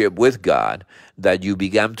relationship with God, that you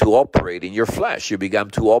began to operate in your flesh. You began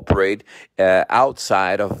to operate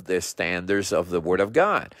outside of the standards of the Word of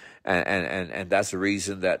God. And that's the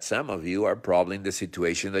reason that some of you are probably in the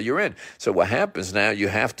situation that you're in. So what happens now, you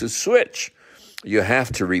have to switch. You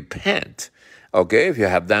have to repent Okay, if you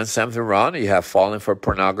have done something wrong, you have fallen for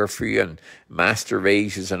pornography and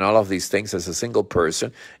masturbations and all of these things as a single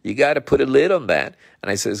person, you got to put a lid on that. And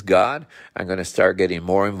I says, God, I'm going to start getting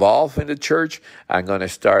more involved in the church. I'm going to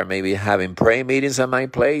start maybe having prayer meetings at my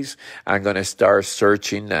place. I'm going to start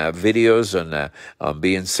searching videos on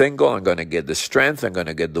being single. I'm going to get the strength. I'm going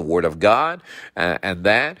to get the Word of God. And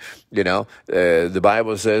that, the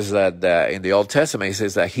Bible says that in the Old Testament, it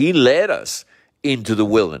says that He led us into the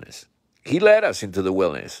wilderness. He led us into the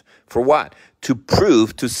wilderness. For what? To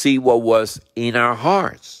prove, to see what was in our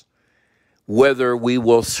hearts, whether we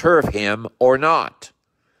will serve Him or not,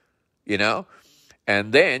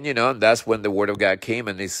 And then, and that's when the Word of God came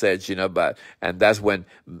and He said, and that's when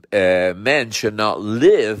men should not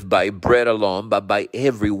live by bread alone, but by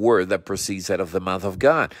every word that proceeds out of the mouth of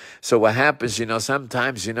God. So what happens,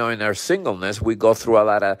 sometimes, in our singleness, we go through a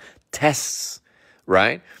lot of tests,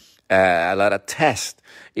 right? A lot of tests,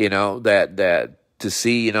 that to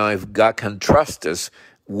see, if God can trust us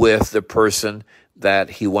with the person that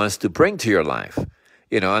He wants to bring to your life.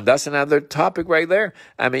 And that's another topic right there.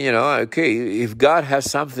 I mean, okay, if God has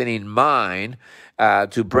something in mind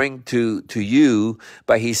to bring to you,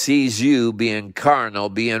 but He sees you being carnal,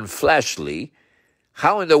 being fleshly,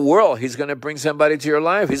 how in the world He's going to bring somebody to your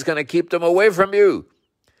life? He's going to keep them away from you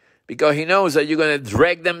because He knows that you're going to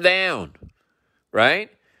drag them down, right?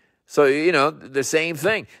 So, the same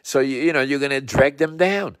thing. So, you're going to drag them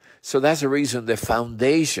down. So that's the reason the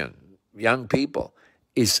foundation, young people,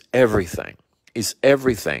 is everything. Is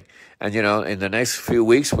everything. And, in the next few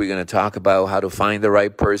weeks, we're going to talk about how to find the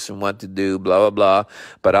right person, what to do, blah, blah, blah.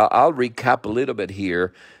 But I'll recap a little bit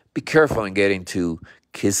here. Be careful in getting to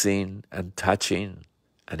kissing and touching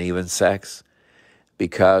and even sex,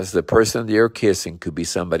 because the person you're kissing could be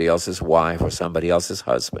somebody else's wife or somebody else's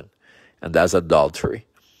husband. And that's adultery.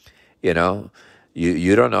 You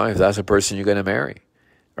don't know if that's a person you're going to marry,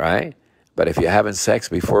 right? But if you're having sex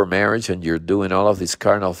before marriage and you're doing all of these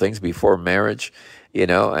carnal things before marriage,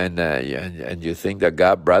 and you think that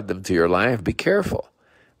God brought them to your life, be careful,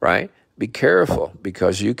 right? Be careful,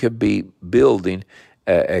 because you could be building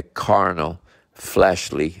a carnal,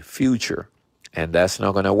 fleshly future, and that's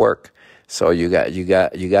not going to work. So you got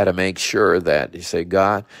to make sure that you say,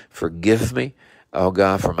 God, forgive me, oh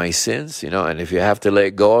God, for my sins, and if you have to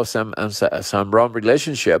let go of some wrong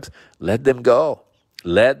relationships, let them go.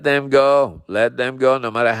 Let them go. Let them go, no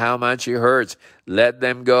matter how much it hurts. Let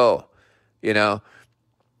them go. You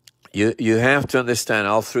have to understand,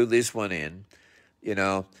 all through this one in,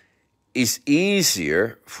 it's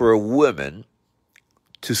easier for a woman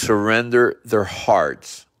to surrender their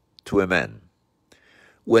hearts to a man.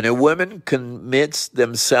 When a woman commits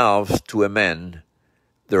themselves to a man,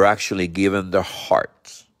 they're actually giving their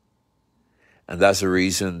hearts. And that's the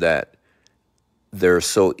reason that they're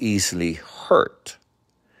so easily hurt.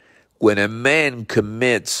 When a man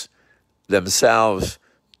commits themselves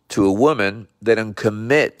to a woman, they don't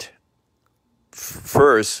commit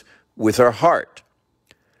first with their heart.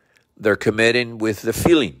 They're committing with the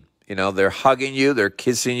feeling. They're hugging you, they're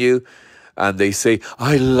kissing you, and they say,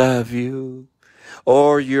 I love you.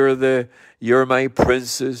 Or you're my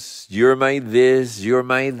princess, you're my this, you're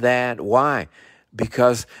my that. Why?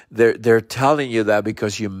 Because they're telling you that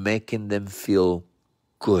because you're making them feel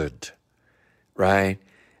good, right?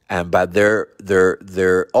 But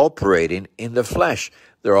they're operating in the flesh.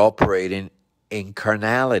 They're operating in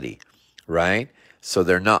carnality, right? So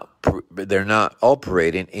they're not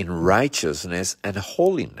operating in righteousness and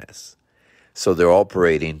holiness. So they're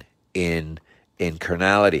operating in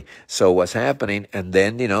carnality. So what's happening? And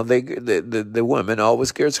then the woman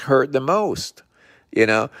always gets hurt the most,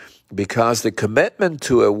 because the commitment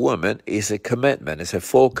to a woman is a commitment. It's a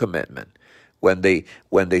full commitment. When they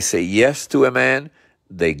say yes to a man,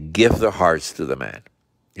 they give their hearts to the man,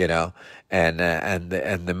 and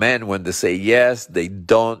the men, when they say yes, they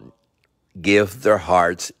don't give their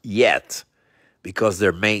hearts yet, because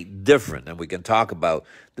they're made different. And we can talk about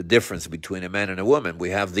the difference between a man and a woman. We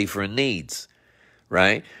have different needs,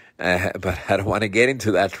 right? But I don't want to get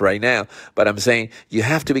into that right now. But I'm saying you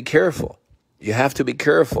have to be careful. You have to be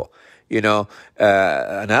careful.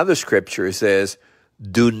 Another scripture says,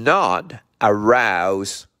 do not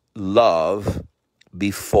arouse love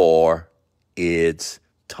before its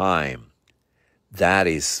time. That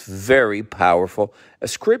is very powerful. A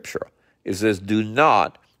scripture. It says, do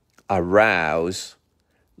not arouse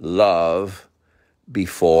love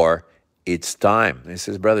before its time. And it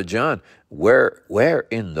says, Brother John, where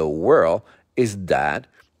in the world is that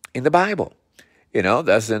in the Bible?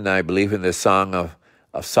 That's I believe in the Song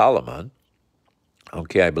of Solomon.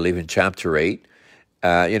 Okay, I believe in chapter 8.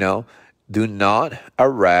 Do not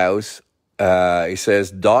arouse It says,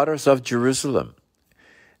 daughters of Jerusalem.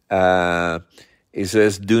 It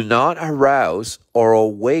says, do not arouse or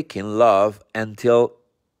awaken love until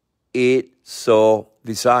it so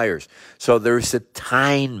desires. So there's a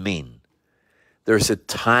timing. There's a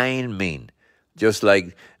timing, just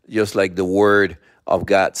like the word of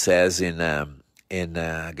God says in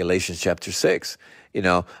Galatians chapter 6.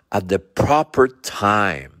 At the proper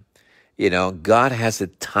time. God has a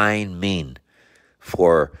timing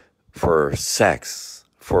for sex,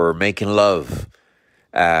 for making love.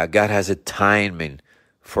 God has a timing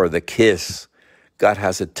for the kiss. God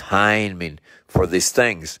has a timing for these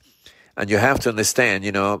things. And you have to understand,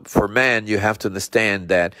 for man, you have to understand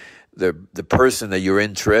that the person that you're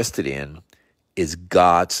interested in is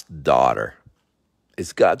God's daughter.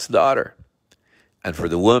 It's God's daughter. And for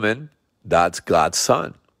the woman, that's God's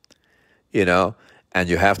son. And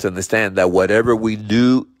you have to understand that whatever we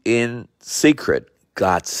do in secret,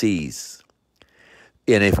 God sees.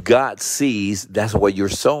 And if God sees, that's what you're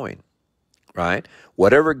sowing, right?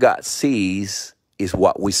 Whatever God sees is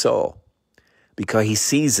what we sow, because he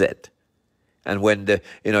sees it. And when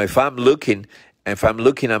if I'm looking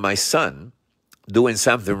at my son doing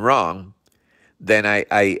something wrong, then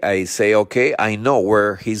I say, okay, I know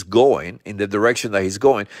where he's going, in the direction that he's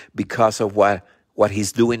going, because of what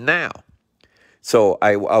he's doing now. So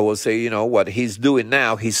I will say, what he's doing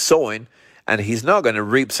now, he's sowing, and he's not going to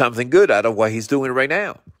reap something good out of what he's doing right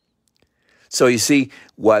now. So you see,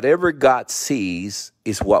 whatever God sees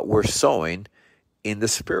is what we're sowing in the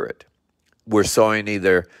spirit. We're sowing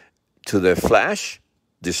either to the flesh,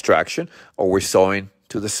 distraction, or we're sowing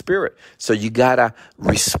to the spirit. So you got to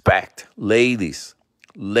respect. Ladies,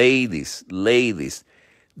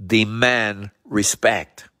 demand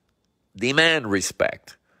respect. Demand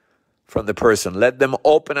respect from the person. Let them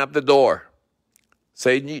open up the door.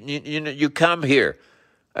 Say, you come here.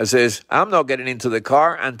 I says, I'm not getting into the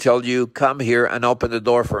car until you come here and open the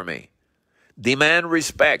door for me. Demand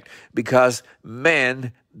respect, because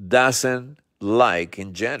man doesn't like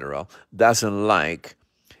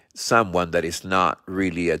someone that is not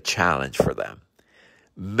really a challenge for them.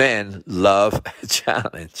 Men love a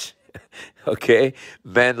challenge. Okay?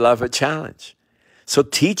 Men love a challenge. So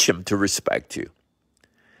teach them to respect you.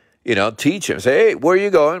 Teach him. Say, hey, where are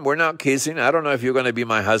you going? We're not kissing. I don't know if you're going to be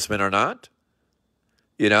my husband or not.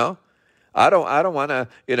 I don't want to,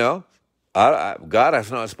 God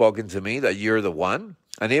has not spoken to me that you're the one.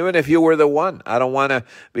 And even if you were the one, I don't want to,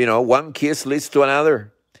 one kiss leads to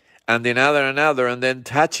another, and another, and then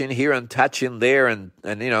touching here and touching there. And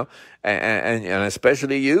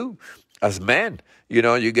especially you as men,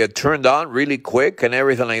 you get turned on really quick and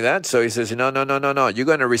everything like that. So he says, no. You're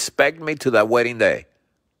going to respect me to that wedding day.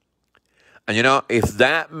 And if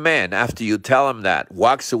that man, after you tell him that,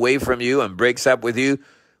 walks away from you and breaks up with you,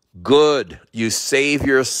 good. You save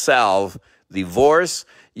yourself divorce.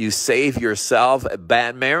 You save yourself a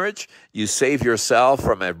bad marriage. You save yourself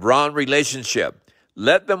from a wrong relationship.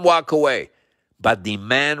 Let them walk away. But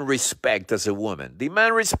demand respect as a woman.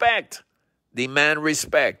 Demand respect. Demand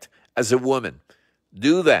respect as a woman.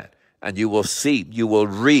 Do that. And you will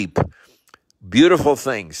reap beautiful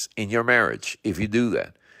things in your marriage if you do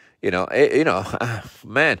that.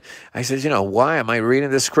 Man, I said, why am I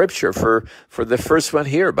reading the scripture for the first one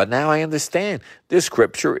here? But now I understand. This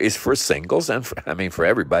scripture is for singles and for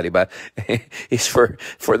everybody, but it's for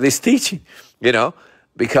this teaching,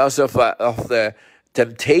 because of the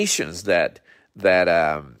temptations that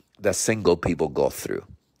single people go through.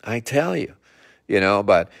 I tell you,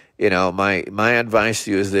 but my advice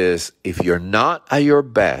to you is this: if you're not at your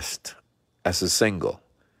best as a single,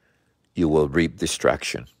 you will reap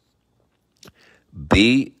destruction.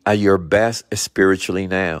 Be at your best spiritually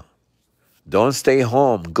now. Don't stay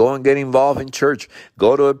home. Go and get involved in church.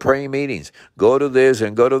 Go to praying meetings. Go to this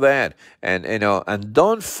and go to that. And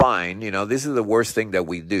don't find, this is the worst thing that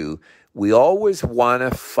we do. We always want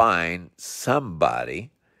to find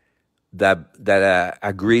somebody that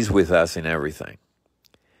agrees with us in everything.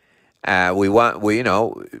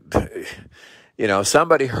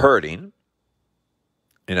 Somebody hurting,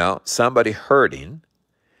 somebody hurting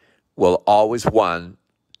will always want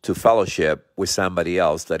to fellowship with somebody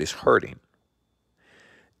else that is hurting.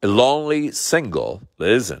 A lonely single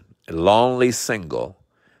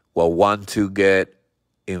will want to get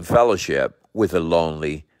in fellowship with a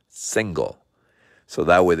lonely single. So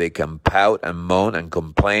that way they can pout and moan and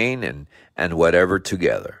complain and whatever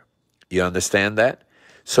together. You understand that?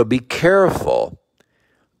 So be careful,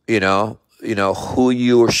 who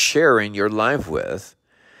you're sharing your life with.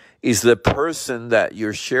 Is the person that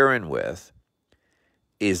you're sharing with,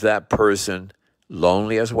 is that person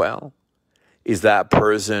lonely as well? Is that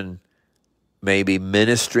person maybe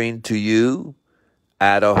ministering to you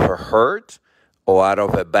out of a hurt or out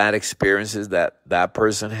of a bad experiences that that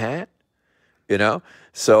person had, you know?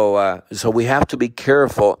 So we have to be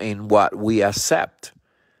careful in what we accept,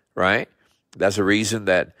 right? That's a reason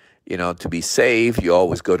that, to be saved, you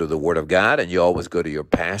always go to the Word of God and you always go to your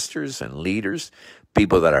pastors and leaders,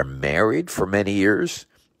 people that are married for many years,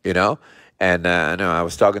 you know. And I know I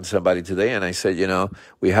was talking to somebody today and I said,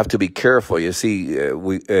 we have to be careful. You see,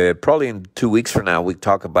 we probably in 2 weeks from now, we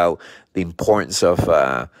talk about the importance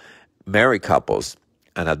of married couples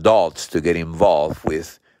and adults to get involved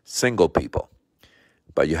with single people.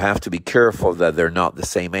 But you have to be careful that they're not the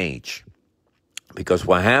same age. Because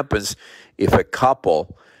what happens if a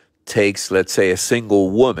couple takes, let's say, a single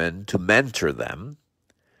woman to mentor them,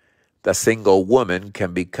 the single woman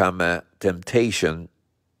can become a temptation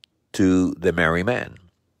to the married man.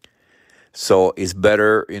 So it's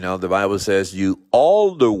better, the Bible says, you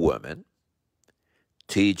older women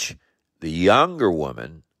teach the younger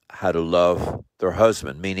woman how to love their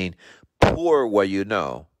husband, meaning pour what you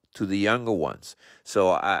know to the younger ones. So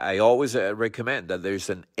I always recommend that there's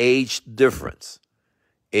an age difference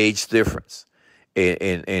in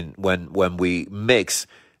when we mix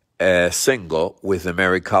a single with a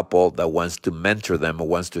married couple that wants to mentor them or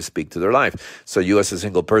wants to speak to their life. So you as a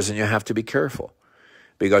single person, you have to be careful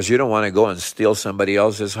because you don't want to go and steal somebody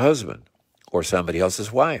else's husband or somebody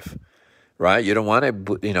else's wife, right? You don't want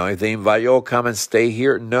to, if they invite you, come and stay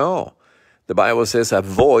here. No, the Bible says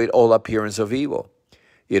avoid all appearance of evil.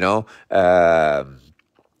 Avoid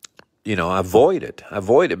it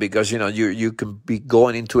because, you can be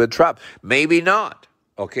going into a trap. Maybe not,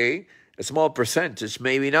 okay? A small percentage,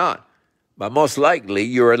 maybe not. But most likely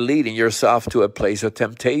you're leading yourself to a place of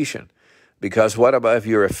temptation. Because what about if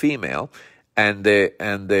you're a female and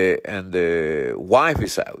the wife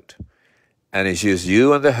is out and it's just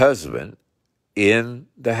you and the husband in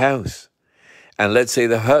the house? And let's say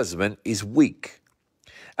the husband is weak.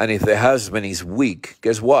 And if the husband is weak,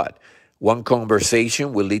 guess what? One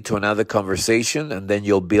conversation will lead to another conversation, and then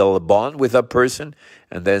you'll build a bond with that person,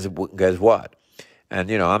 and then guess what? And,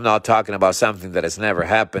 I'm not talking about something that has never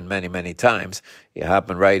happened many, many times. It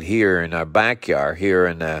happened right here in our backyard, here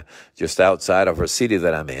in just outside of our city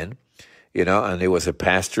that I'm in, and it was a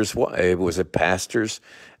pastor's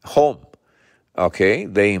home, okay?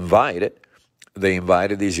 They invited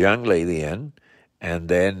this young lady in, and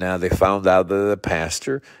then they found out that the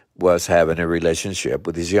pastor was having a relationship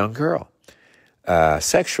with this young girl,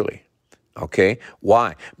 sexually, okay?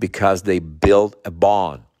 Why? Because they built a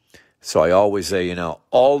bond. So I always say,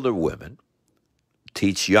 older women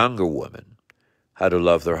teach younger women how to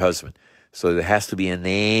love their husband. So there has to be an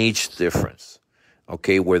age difference,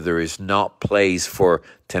 okay, where there is no place for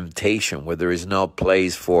temptation, where there is no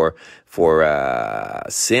place for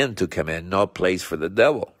sin to come in, no place for the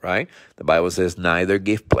devil, right? The Bible says neither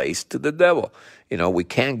give place to the devil. We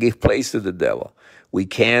can't give place to the devil. We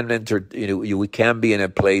can't enter. We can't be in a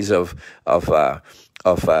place of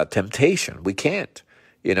temptation. We can't.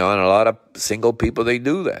 And a lot of single people, they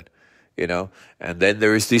do that. And then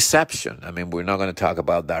there is deception. I mean, we're not going to talk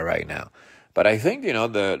about that right now. But I think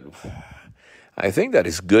I think that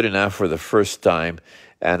is good enough for the first time,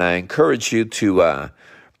 and I encourage you to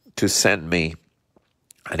send me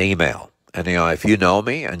an email. And if you know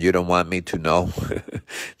me and you don't want me to know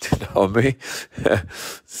me,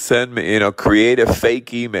 send me, create a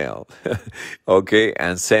fake email, okay,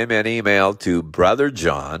 and send me an email to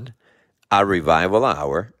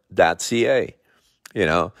brotherjohn@revivalhour.ca.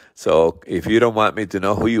 So if you don't want me to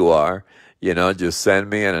know who you are, just send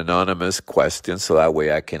me an anonymous question so that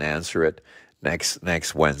way I can answer it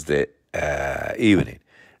next Wednesday evening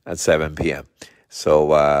at 7 p.m.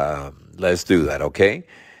 So let's do that, okay?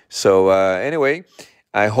 So anyway,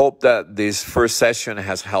 I hope that this first session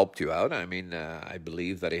has helped you out. I mean, I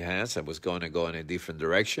believe that it has. I was going to go in a different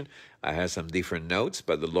direction. I had some different notes,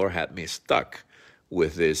 but the Lord had me stuck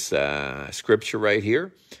with this scripture right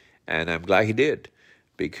here, and I'm glad He did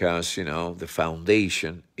because, the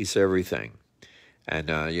foundation is everything. And,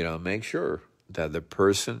 make sure that the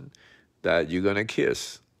person that you're going to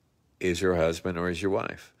kiss is your husband or is your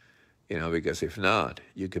wife, because if not,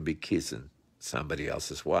 you could be kissing somebody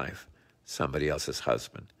else's wife, somebody else's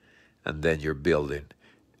husband, and then you're building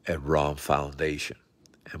a wrong foundation.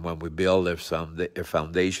 And when we build a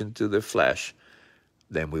foundation to the flesh,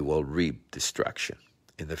 then we will reap destruction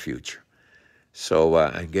in the future. So,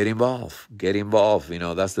 and get involved.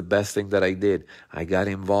 That's the best thing that I did. I got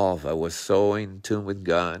involved. I was so in tune with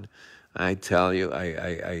God. I tell you,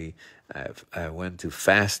 I went to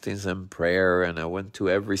fastings and prayer, and I went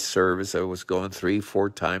to every service. I was going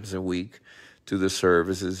 3-4 times a week to the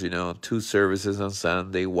services, 2 services on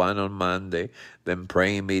Sunday, one on Monday, then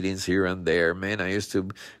praying meetings here and there. Man, I used to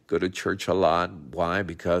go to church a lot. Why?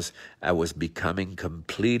 Because I was becoming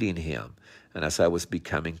complete in Him. And as I was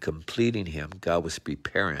becoming complete in Him, God was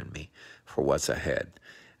preparing me for what's ahead.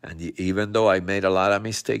 And even though I made a lot of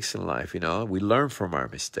mistakes in life, we learn from our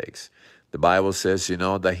mistakes. The Bible says,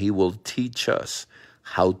 that He will teach us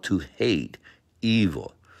how to hate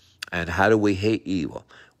evil. And how do we hate evil?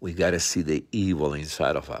 We got to see the evil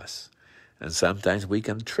inside of us. And sometimes we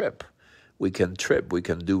can trip. We can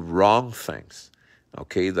do wrong things,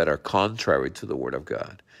 that are contrary to the Word of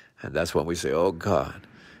God. And that's when we say, oh God,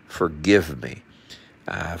 forgive me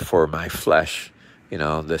for my flesh.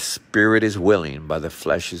 The spirit is willing, but the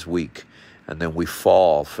flesh is weak. And then we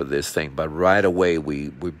fall for this thing. But right away, we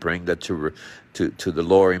bring that to the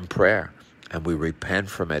Lord in prayer. And we repent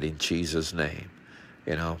from it in Jesus' name.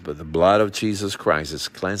 But the blood of Jesus Christ is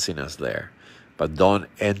cleansing us there. But don't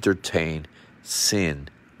entertain sin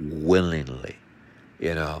willingly,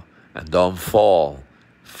 and don't fall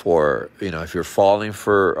for, if you're falling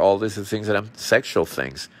for all these things sexual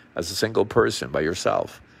things as a single person by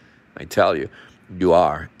yourself, I tell you, you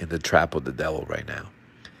are in the trap of the devil right now.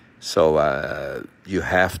 So you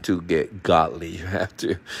have to get godly. You have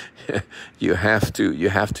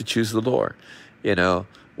to choose the Lord.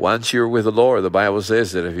 Once you're with the Lord, the Bible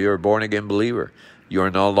says that if you're a born-again believer, you are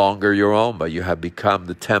no longer your own, but you have become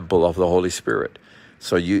the temple of the Holy Spirit.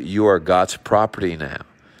 So you are God's property now.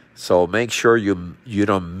 So make sure you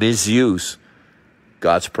don't misuse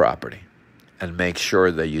God's property, and make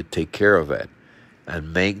sure that you take care of it,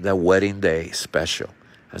 and make that wedding day special.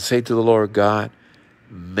 And say to the Lord, God,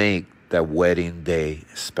 make that wedding day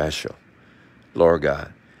special, Lord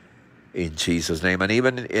God, in Jesus' name. And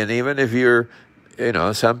even if you're,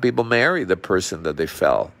 some people marry the person that they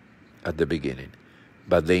fell at the beginning,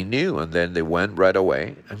 but they knew, and then they went right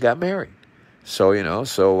away and got married. So,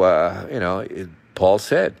 Paul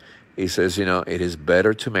said, he says, it is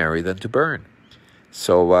better to marry than to burn.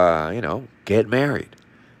 So, get married,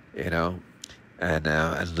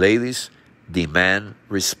 and ladies, demand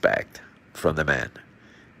respect from the man.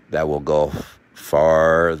 That will go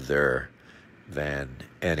farther than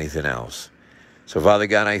anything else. So, Father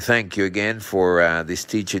God, I thank you again for this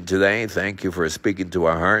teaching today. Thank you for speaking to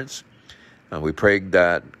our hearts. And we pray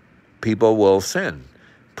that people will send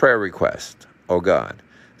prayer requests, oh God,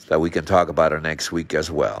 so that we can talk about it next week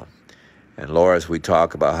as well. And Lord, as we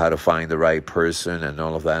talk about how to find the right person and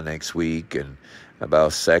all of that next week, and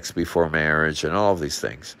about sex before marriage and all of these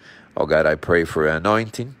things, oh God, I pray for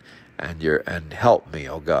anointing and help me,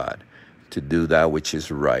 oh God, to do that which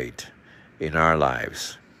is right in our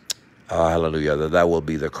lives. Oh, hallelujah, that will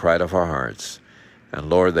be the cry of our hearts. And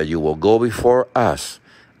Lord, that you will go before us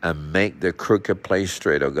and make the crooked place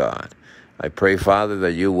straight, oh God. I pray, Father,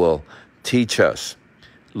 that you will teach us,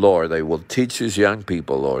 Lord, that you will teach these young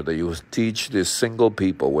people, Lord, that you will teach these single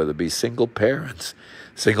people, whether it be single parents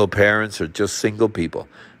or just single people,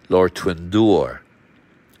 Lord, to endure,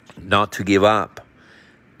 not to give up,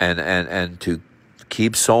 and to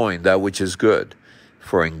keep sowing that which is good.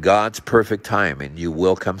 For in God's perfect timing, you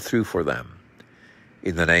will come through for them.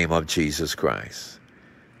 In the name of Jesus Christ.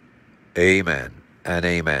 Amen and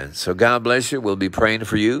amen. So God bless you. We'll be praying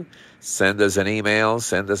for you. Send us an email.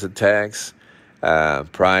 Send us a text,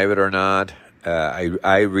 private or not.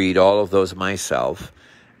 I read all of those myself.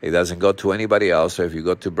 It doesn't go to anybody else. So if you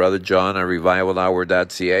go to Brother John at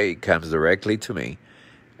revivalhour.ca, it comes directly to me.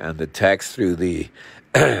 And the text through the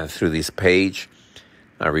through this page,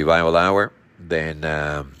 Revival Hour, then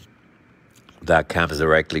that comes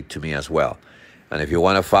directly to me as well. And if you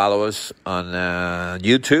want to follow us on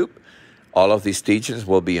YouTube, all of these teachings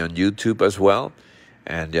will be on YouTube as well.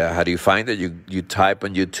 And how do you find it? You type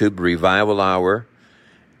on YouTube Revival Hour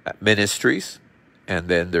Ministries, and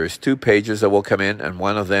then there's 2 pages that will come in, and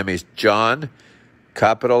one of them is John,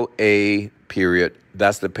 capital A, period.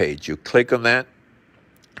 That's the page. You click on that,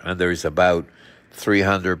 and there's about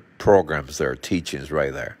 300 programs there, teachings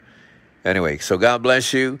right there. Anyway, so God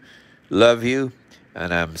bless you, love you,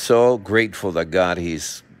 and I'm so grateful that God,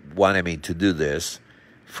 He's wanted me to do this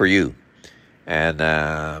for you.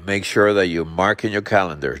 And make sure that you mark in your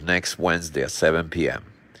calendar next Wednesday at 7 p.m.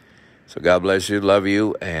 So God bless you, love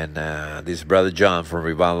you, and this is Brother John from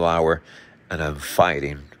Revival Hour, and I'm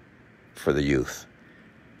fighting for the youth,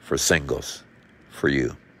 for singles, for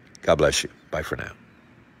you. God bless you. Bye for now.